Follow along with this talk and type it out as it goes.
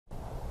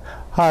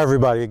Hi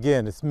everybody,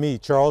 again it's me,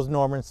 Charles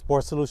Norman,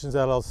 Sports Solutions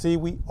LLC.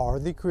 We are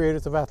the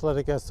creators of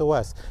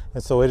AthleticSOS,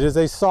 and so it is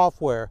a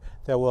software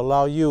that will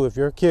allow you, if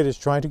your kid is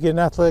trying to get an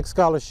athletic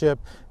scholarship,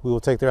 we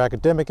will take their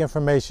academic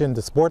information,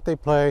 the sport they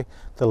play,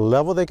 the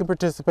level they can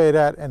participate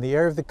at, and the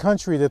area of the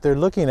country that they're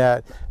looking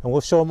at, and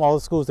we'll show them all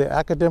the schools they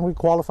academically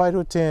qualify to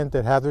attend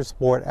that have their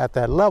sport at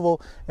that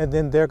level, and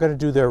then they're going to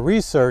do their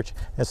research,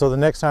 and so the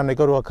next time they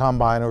go to a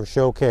combine or a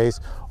showcase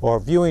or a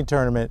viewing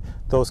tournament,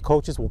 those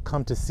coaches will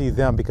come to see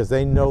them because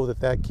they know that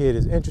that kid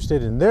is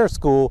interested in their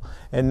school,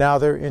 and now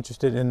they're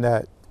interested in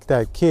that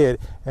kid,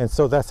 and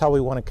so that's how we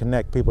want to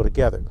connect people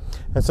together.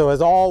 And so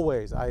as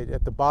always,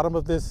 at the bottom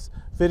of this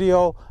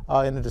video,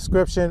 in the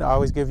description, I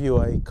always give you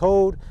a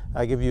code.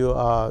 I give you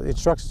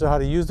instructions on how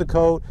to use the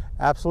code.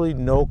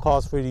 Absolutely no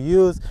cost for you to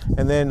use.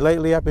 And then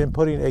lately I've been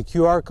putting a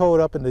QR code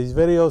up in these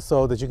videos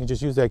so that you can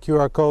just use that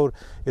QR code.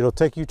 It'll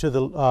take you to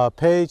the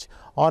page.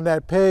 On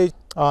that page,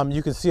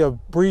 you can see a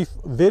brief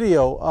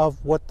video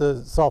of what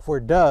the software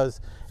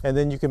does, and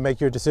then you can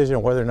make your decision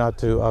on whether or not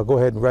to go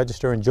ahead and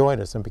register and join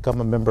us and become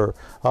a member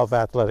of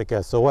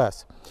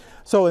AthleticSOS.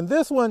 So in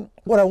this one,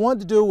 what I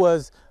wanted to do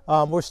was,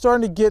 we're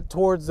starting to get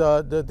towards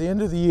the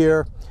end of the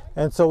year,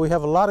 and so we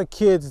have a lot of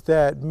kids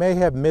that may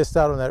have missed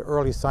out on that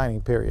early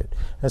signing period.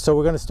 And so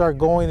we're going to start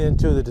going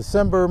into the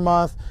December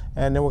month,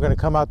 and then we're going to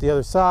come out the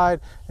other side,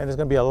 and there's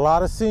going to be a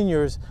lot of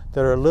seniors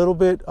that are a little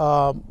bit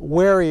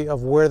wary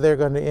of where they're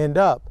going to end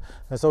up.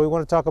 And so we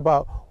want to talk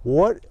about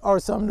what are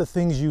some of the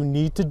things you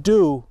need to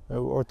do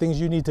or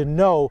things you need to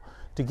know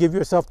to give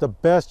yourself the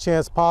best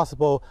chance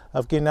possible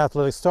of getting an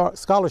athletic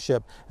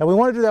scholarship. And we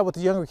want to do that with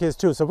the younger kids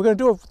too. So we're going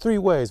to do it three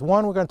ways.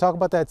 One, we're going to talk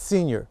about that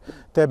senior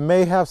that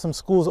may have some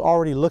schools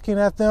already looking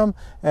at them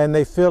and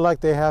they feel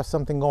like they have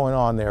something going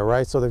on there,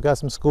 right? So they've got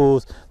some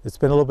schools, it's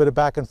been a little bit of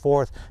back and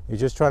forth. You're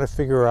just trying to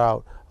figure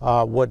out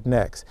what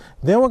next.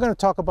 Then we're going to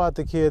talk about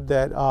the kid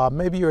that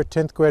maybe you're a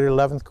 10th grader,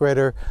 11th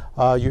grader,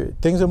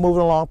 things are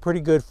moving along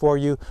pretty good for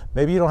you.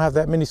 Maybe you don't have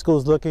that many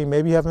schools looking,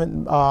 maybe you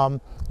haven't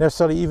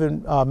necessarily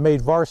even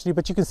made varsity,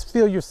 but you can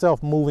feel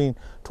yourself moving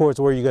towards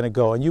where you're going to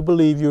go, and you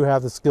believe you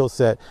have the skill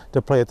set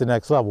to play at the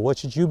next level. What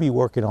should you be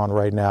working on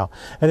right now?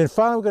 And then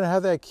finally, we're going to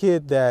have that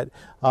kid that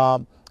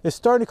is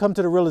starting to come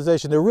to the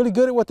realization they're really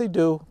good at what they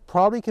do,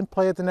 probably can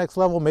play at the next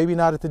level, maybe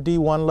not at the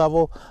D1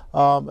 level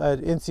at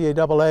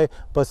NCAA,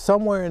 but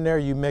somewhere in there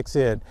you mix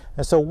in.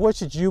 And so what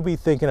should you be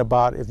thinking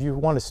about if you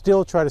want to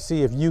still try to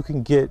see if you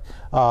can get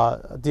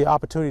the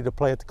opportunity to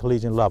play at the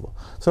collegiate level?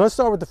 So let's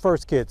start with the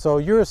first kid. So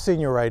you're a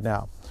senior right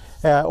now.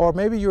 Or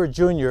maybe you're a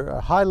junior,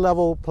 a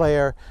high-level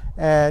player,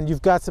 and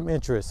you've got some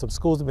interest. Some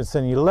schools have been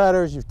sending you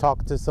letters, you've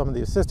talked to some of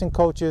the assistant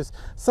coaches,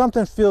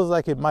 something feels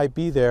like it might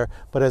be there,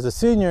 but as a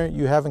senior,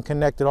 you haven't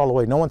connected all the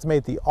way. No one's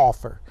made the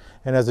offer.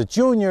 And as a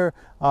junior,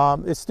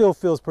 it still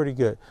feels pretty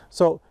good.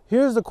 So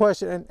here's the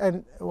question,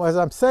 and as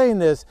I'm saying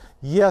this,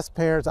 yes,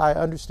 parents, I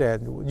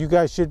understand. You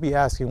guys should be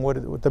asking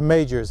what the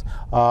majors,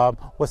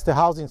 what's the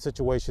housing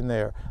situation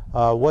there,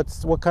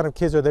 what kind of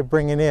kids are they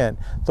bringing in,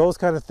 those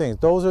kind of things.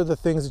 Those are the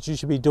things that you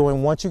should be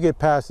doing once you get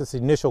past this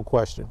initial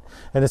question.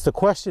 And it's the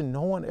question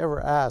no one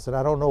ever asks, and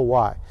I don't know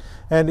why,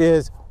 and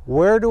is,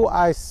 where do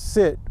I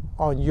sit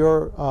on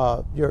your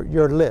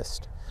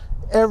list?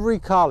 Every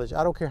college,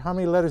 I don't care how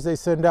many letters they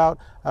send out,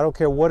 I don't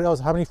care what else,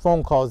 how many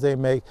phone calls they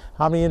make,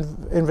 how many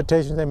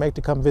invitations they make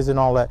to come visit and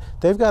all that.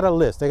 They've got a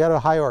list, they got a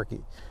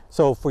hierarchy.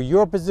 So for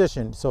your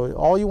position, so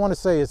all you want to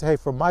say is, hey,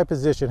 for my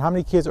position, how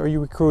many kids are you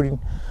recruiting?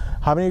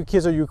 How many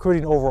kids are you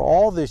recruiting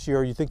overall this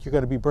year you think you're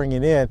going to be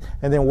bringing in?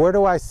 And then where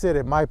do I sit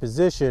at my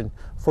position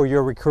for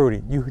your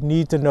recruiting? You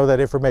need to know that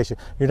information.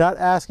 You're not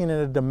asking in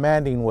a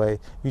demanding way.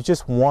 You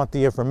just want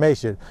the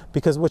information,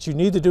 because what you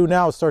need to do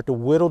now is start to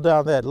whittle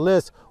down that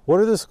list. What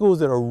are the schools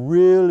that are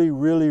really,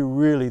 really,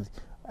 really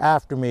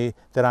after me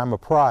that I'm a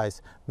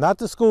prize? Not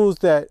the schools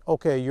that,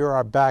 okay, you're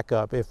our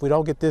backup. If we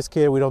don't get this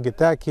kid, we don't get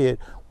that kid,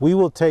 we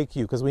will take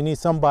you because we need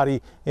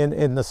somebody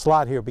in the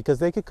slot here, because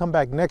they could come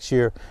back next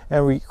year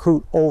and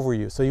recruit over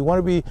you. So you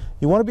want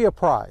to be a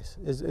prize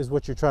is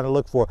what you're trying to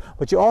look for.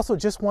 But you also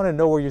just want to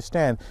know where you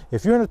stand.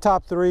 If you're in the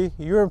top 3,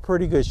 you're in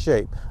pretty good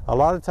shape. A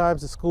lot of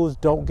times the schools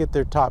don't get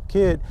their top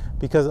kid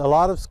because a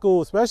lot of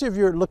schools, especially if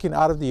you're looking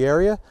out of the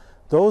area,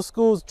 those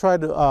schools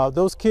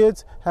those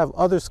kids have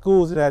other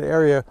schools in that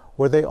area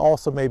where they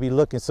also may be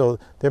looking. So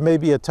there may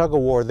be a tug of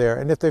war there.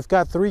 And if they've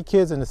got 3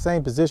 kids in the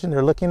same position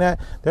they're looking at,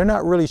 they're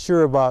not really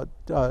sure about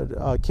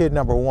kid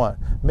number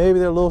 1. Maybe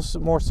they're a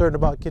little more certain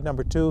about kid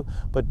number 2,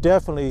 but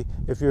definitely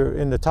if you're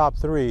in the top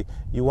 3,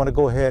 you want to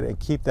go ahead and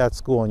keep that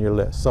school on your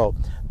list. So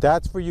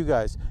that's for you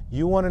guys.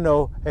 You want to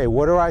know, hey,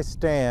 where do I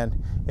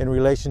stand in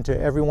relation to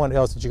everyone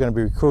else that you're going to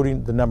be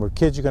recruiting, the number of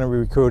kids you're going to be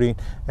recruiting,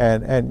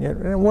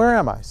 and where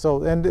am I?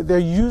 So, and they're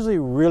usually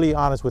really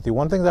honest with you.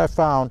 One thing that I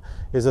found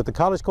is that the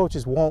college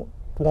coaches won't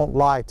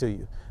lie to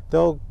you.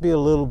 They'll be a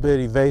little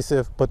bit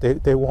evasive, but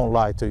they won't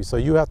lie to you. So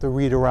you have to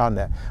read around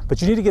that.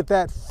 But you need to get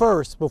that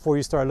first before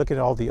you start looking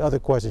at all the other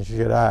questions you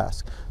should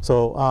ask.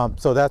 So,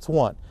 so that's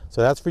one.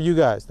 So that's for you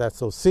guys. That's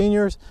those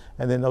seniors,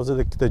 and then those are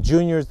the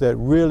juniors that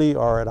really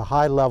are at a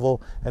high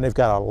level and they've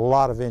got a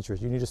lot of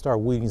interest. You need to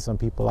start weeding some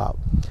people out.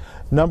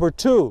 Number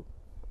two,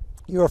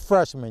 you're a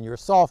freshman, you're a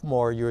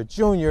sophomore, you're a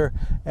junior,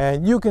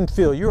 and you can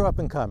feel you're up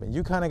and coming.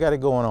 You kind of got it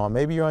going on.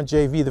 Maybe you're on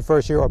JV the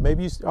first year, or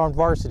maybe you're on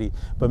varsity,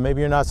 but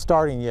maybe you're not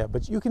starting yet.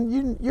 But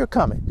you're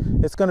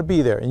coming. It's going to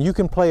be there, and you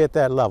can play at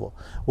that level.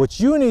 What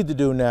you need to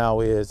do now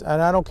is,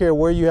 and I don't care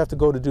where you have to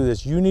go to do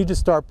this, you need to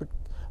start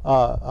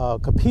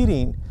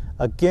competing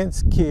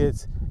against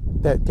kids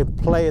that can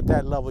play at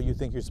that level you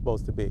think you're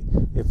supposed to be.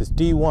 If it's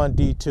D1,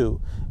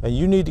 D2, and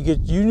you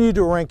need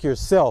to rank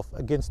yourself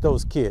against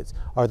those kids.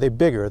 Are they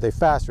bigger? Are they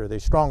faster? Are they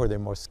stronger? Are they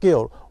more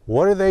skilled?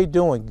 What are they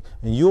doing?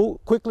 And you'll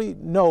quickly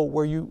know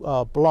where you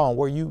belong,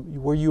 where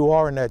you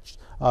are in that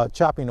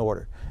chopping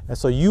order. And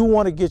so you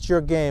want to get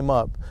your game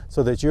up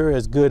so that you're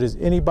as good as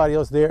anybody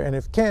else there, and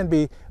if can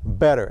be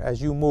better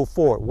as you move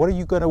forward. What are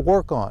you going to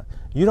work on?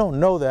 You don't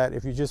know that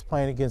if you're just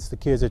playing against the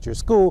kids at your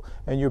school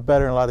and you're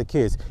better than a lot of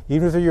kids.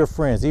 Even if they're your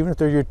friends, even if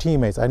they're your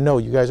teammates. I know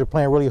you guys are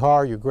playing really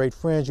hard, you're great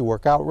friends, you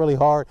work out really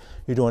hard,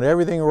 you're doing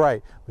everything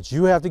right, but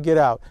you have to get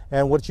out.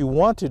 And what you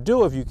want to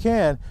do, if you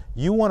can,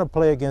 you want to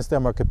play against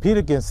them or compete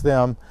against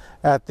them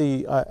at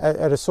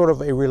a sort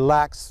of a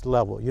relaxed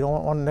level. You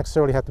don't want to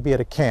necessarily have to be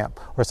at a camp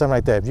or something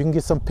like that. If you can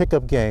get some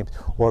pickup games,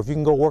 or if you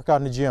can go work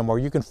out in the gym, or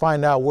you can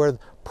find out where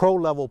pro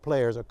level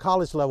players or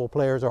college level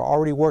players are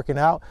already working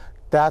out,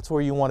 that's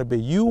where you want to be.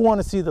 You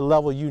want to see the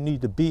level you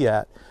need to be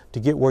at to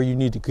get where you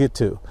need to get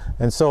to.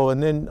 And so,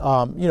 and then,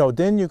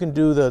 then you can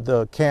do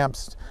the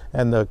camps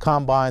and the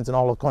combines and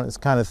all those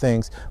kind of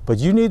things. But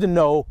you need to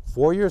know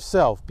for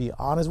yourself, be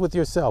honest with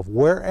yourself.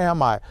 Where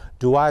am I?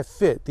 Do I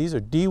fit? These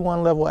are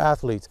D1 level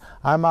athletes.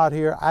 I'm out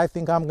here. I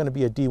think I'm going to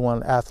be a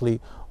D1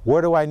 athlete.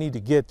 Where do I need to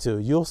get to?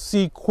 You'll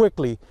see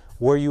quickly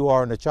where you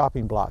are in the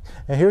chopping block.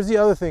 And here's the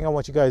other thing I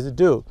want you guys to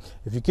do.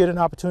 If you get an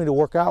opportunity to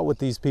work out with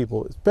these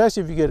people,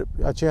 especially if you get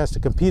a chance to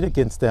compete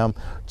against them,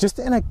 just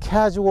in a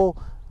casual,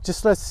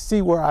 just let's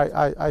see where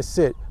I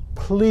sit.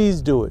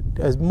 Please do it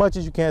as much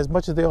as you can, as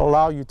much as they'll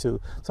allow you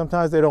to.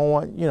 Sometimes they don't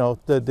want,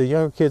 the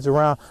younger kids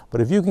around, but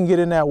if you can get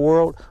in that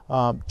world,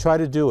 try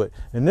to do it.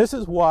 And this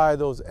is why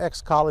those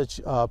ex-college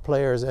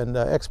players and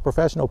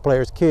ex-professional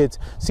players, kids,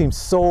 seem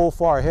so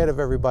far ahead of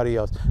everybody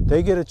else.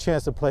 They get a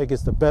chance to play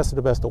against the best of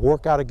the best, to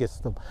work out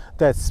against them.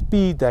 That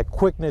speed, that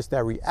quickness,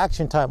 that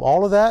reaction time,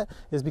 all of that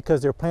is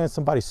because they're playing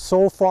somebody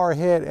so far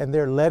ahead and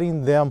they're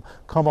letting them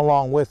come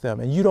along with them.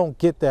 And you don't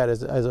get that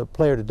as a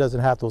player that doesn't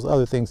have those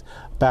other things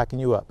backing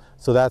you up.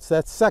 So that's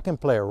that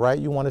second player, right?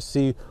 You want to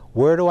see,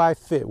 where do I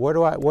fit? Where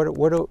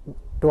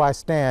do I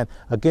stand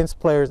against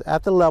players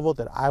at the level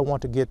that I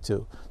want to get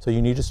to? So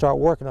you need to start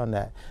working on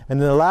that. And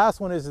then the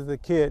last one is the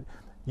kid.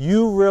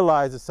 You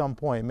realize at some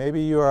point, maybe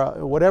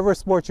you're whatever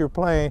sport you're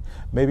playing,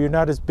 maybe you're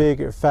not as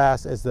big or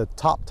fast as the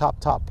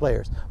top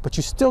players, but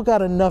you still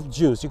got enough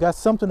juice. You got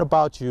something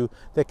about you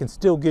that can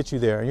still get you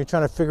there, and you're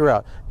trying to figure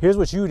out, here's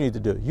what you need to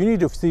do. You need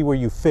to see where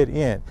you fit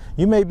in.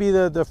 You may be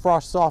the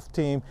Frost Soft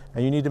team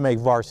and you need to make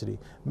varsity.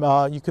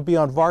 You could be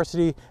on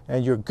varsity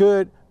and you're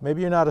good.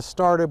 Maybe you're not a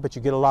starter, but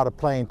you get a lot of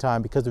playing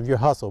time because of your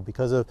hustle,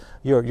 because of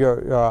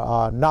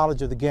your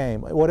knowledge of the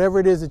game. Whatever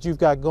it is that you've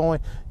got going,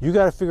 you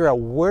got to figure out,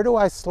 where do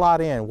I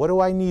slot in? What do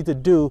I need to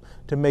do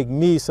to make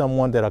me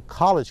someone that a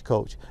college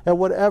coach at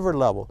whatever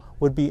level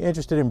would be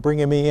interested in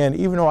bringing me in,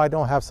 even though I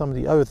don't have some of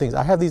the other things.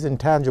 I have these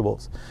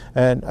intangibles,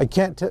 and I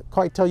can't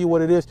quite tell you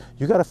what it is.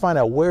 You got to find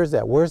out, where's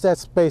that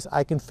space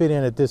I can fit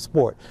in at this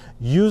sport.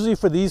 Usually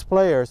for these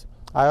players,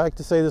 I like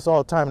to say this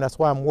all the time, and that's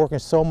why I'm working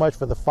so much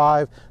for the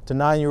 5 to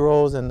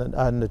 9-year-olds and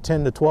the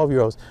 10 to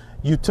 12-year-olds.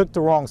 You took the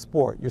wrong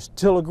sport. You're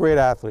still a great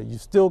athlete. You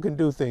still can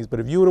do things.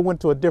 But if you would have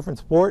went to a different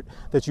sport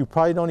that you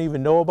probably don't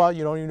even know about,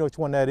 you don't even know which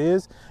one that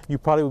is, you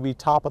probably would be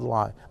top of the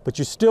line. But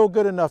you're still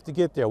good enough to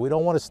get there. We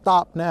don't want to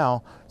stop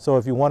now. So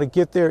if you want to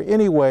get there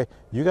anyway,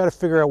 you got to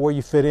figure out where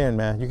you fit in,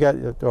 man. You got,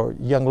 or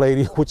young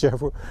lady,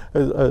 whichever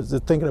is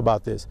thinking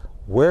about this.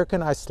 Where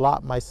can I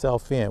slot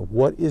myself in?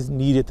 What is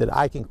needed that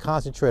I can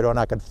concentrate on,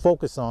 I can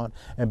focus on,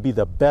 and be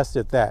the best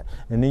at that?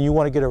 And then you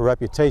want to get a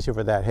reputation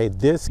for that. Hey,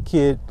 this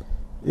kid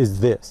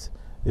is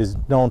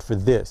known for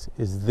this,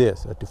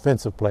 a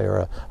defensive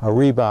player, a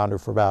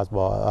rebounder for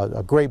basketball,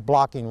 a great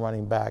blocking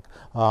running back,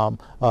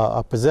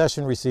 a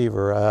possession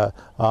receiver,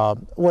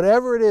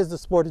 whatever it is, the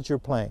sport that you're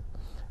playing.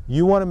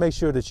 You want to make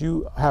sure that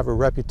you have a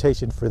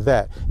reputation for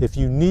that. If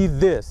you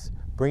need this,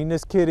 bring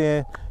this kid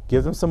in,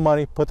 give them some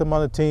money, put them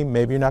on the team.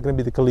 Maybe you're not going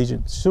to be the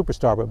collegiate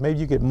superstar, but maybe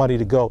you get money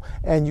to go,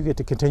 and you get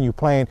to continue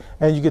playing,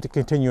 and you get to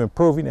continue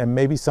improving, and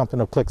maybe something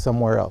will click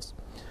somewhere else.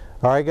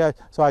 All right, guys,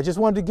 so I just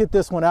wanted to get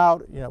this one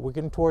out. We're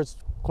getting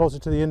closer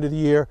to the end of the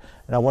year,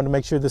 and I wanted to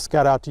make sure this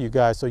got out to you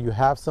guys so you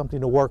have something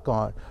to work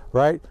on,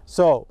 right?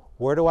 So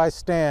where do I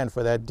stand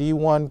for that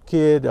D1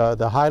 kid,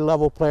 the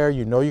high-level player?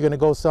 You know you're going to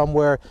go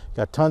somewhere,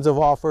 got tons of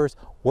offers.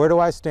 Where do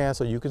I stand?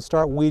 So you can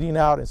start weeding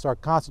out and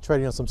start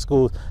concentrating on some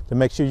schools to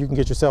make sure you can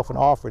get yourself an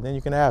offer. And then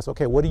you can ask,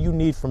 okay, what do you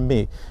need from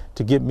me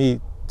to get me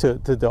to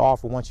the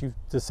offer once you've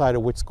decided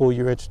which school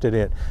you're interested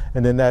in.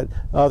 And then that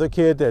other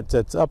kid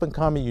that's up and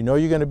coming, you know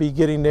you're going to be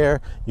getting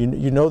there,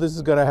 you know this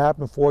is going to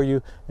happen for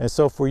you, and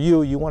so for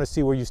you, you want to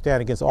see where you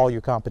stand against all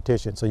your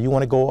competition. So you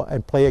want to go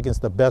and play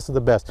against the best of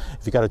the best.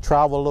 If you got to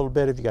travel a little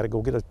bit, if you got to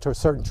go get a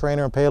certain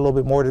trainer and pay a little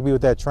bit more to be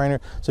with that trainer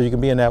so you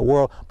can be in that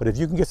world, but if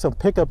you can get some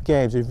pickup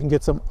games, if you can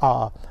get some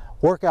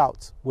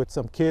workouts with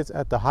some kids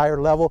at the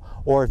higher level,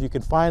 or if you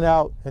can find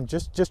out and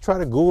just try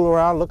to Google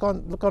around, look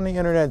on the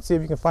internet and see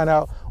if you can find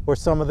out where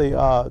some of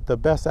the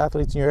best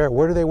athletes in your area,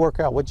 where do they work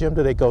out, what gym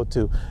do they go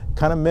to,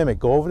 kind of mimic,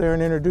 go over there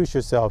and introduce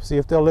yourself, see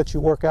if they'll let you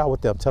work out with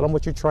them, tell them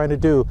what you're trying to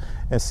do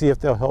and see if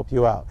they'll help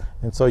you out.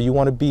 And so you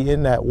want to be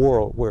in that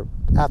world where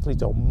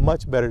athletes are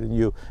much better than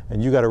you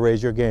and you got to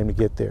raise your game to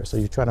get there. So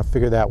you're trying to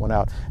figure that one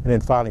out. And then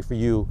finally for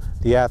you,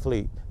 the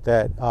athlete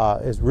that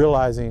is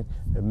realizing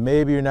that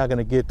maybe you're not going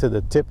to get to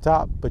the tip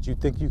top, but you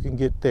think you can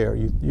get there.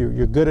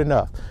 You're good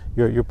enough.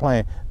 You're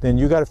playing. Then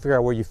you got to figure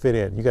out where you fit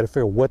in. You got to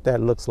figure out what that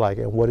looks like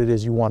and what it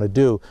is you want to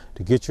do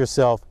to get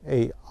yourself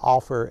a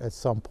offer at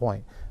some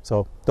point.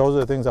 So those are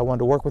the things I wanted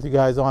to work with you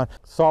guys on.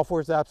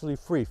 Software is absolutely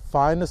free.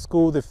 Find the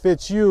school that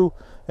fits you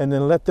and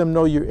then let them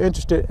know you're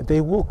interested, and they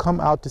will come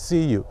out to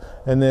see you.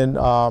 And then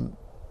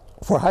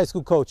for high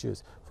school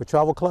coaches, for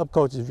travel club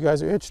coaches, if you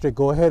guys are interested,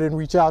 go ahead and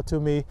reach out to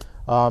me.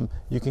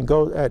 You can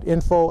go at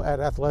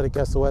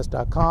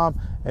info@athleticsos.com,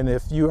 and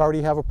if you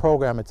already have a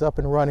program, it's up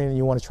and running, and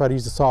you want to try to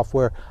use the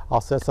software, I'll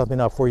set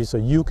something up for you so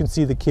you can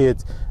see the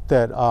kids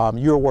that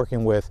you're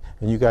working with,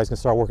 and you guys can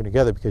start working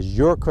together, because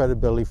your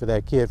credibility for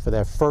that kid, for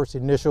that first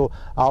initial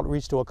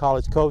outreach to a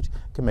college coach,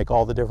 can make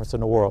all the difference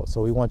in the world.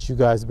 So we want you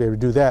guys to be able to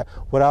do that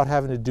without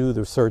having to do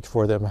the search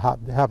for them,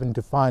 having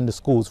to find the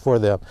schools for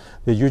them.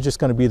 That you're just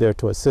going to be there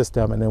to assist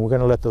them, and then we're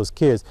going to let those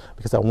kids,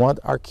 because I want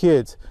our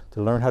kids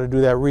to learn how to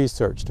do that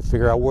research, to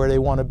figure out where they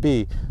want to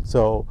be.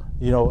 So,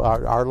 you know,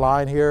 our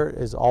line here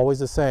is always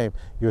the same.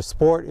 Your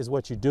sport is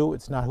what you do,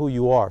 it's not who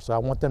you are. So I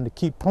want them to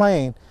keep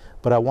playing,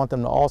 but I want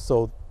them to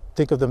also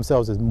think of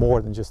themselves as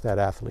more than just that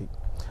athlete.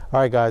 All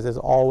right, guys, as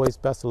always,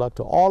 best of luck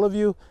to all of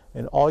you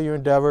in all your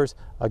endeavors.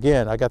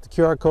 Again, I got the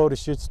QR code. It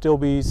should still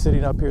be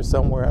sitting up here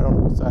somewhere. I don't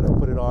know what side I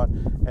put it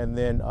on. And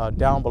then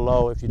down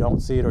below, if you don't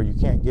see it or you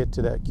can't get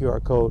to that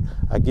QR code,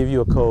 I give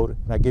you a code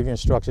and I give you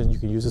instructions. You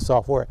can use the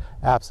software,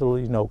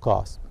 absolutely no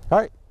cost. All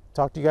right.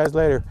 Talk to you guys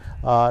later.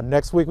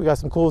 Next week we got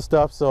some cool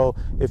stuff, so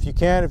if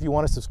you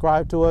want to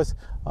subscribe to us,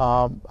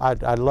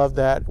 I'd love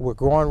that. We're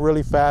growing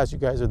really fast. You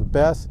guys are the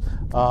best.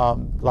 A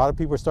lot of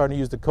people are starting to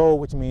use the code,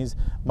 which means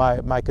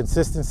my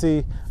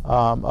consistency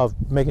of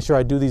making sure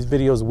I do these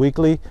videos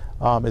weekly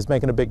is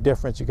making a big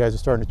difference. You guys are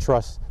starting to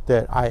trust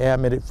that I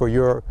am in it for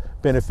your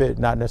benefit,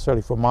 not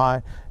necessarily for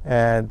mine,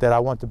 and that I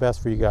want the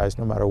best for you guys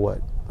no matter what.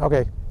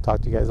 Okay,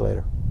 talk to you guys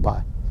later.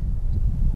 Bye.